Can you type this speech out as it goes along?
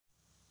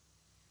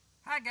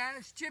Hi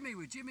guys, Jimmy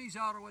with Jimmy's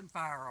Auto and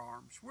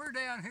Firearms. We're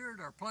down here at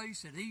our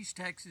place in East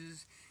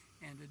Texas,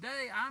 and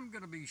today I'm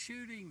going to be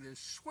shooting this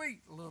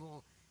sweet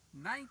little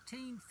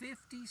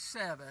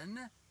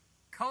 1957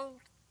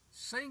 Colt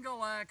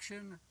single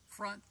action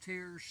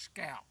Frontier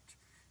Scout.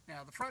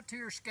 Now the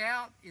Frontier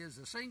Scout is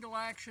a single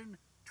action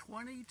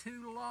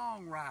 22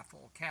 long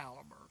rifle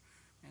caliber,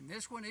 and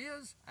this one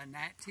is a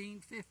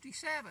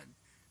 1957.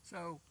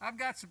 So I've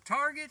got some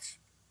targets.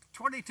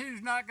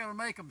 22's not going to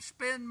make them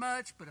spin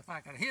much, but if I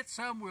can hit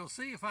some, we'll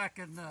see if I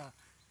can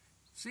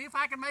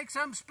make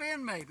some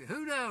spin. Maybe,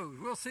 who knows?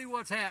 We'll see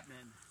what's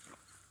happening.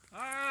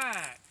 All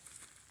right.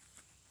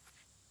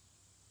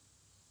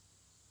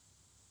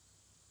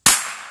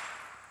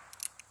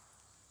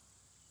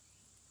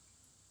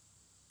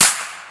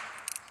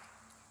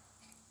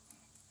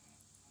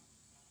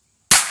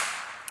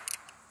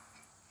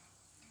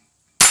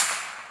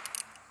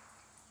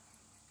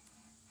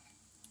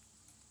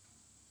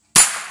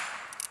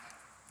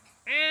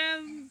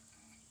 And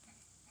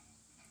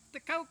the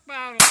Coke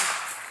bottle.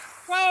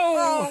 Whoa!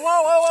 Whoa, whoa,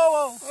 whoa,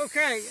 whoa, whoa.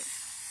 Okay.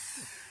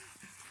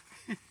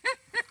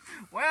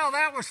 Well,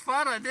 that was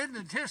fun. I didn't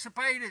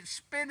anticipate it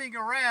spinning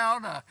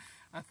around. I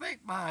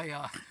think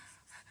my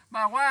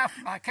wife,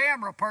 my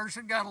camera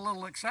person, got a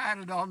little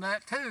excited on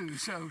that too.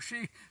 So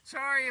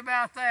sorry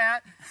about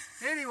that.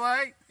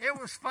 Anyway, it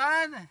was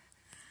fun.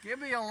 Give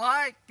me a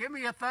like. Give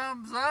me a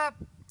thumbs up.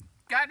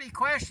 Got any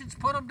questions?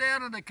 Put them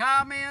down in the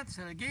comments.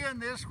 And again,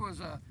 this was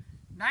a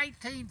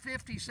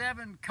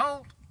 1957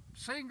 Colt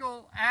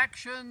single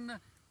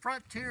action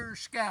Frontier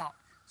Scout.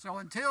 So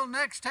until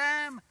next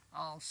time,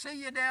 I'll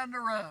see you down the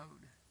road.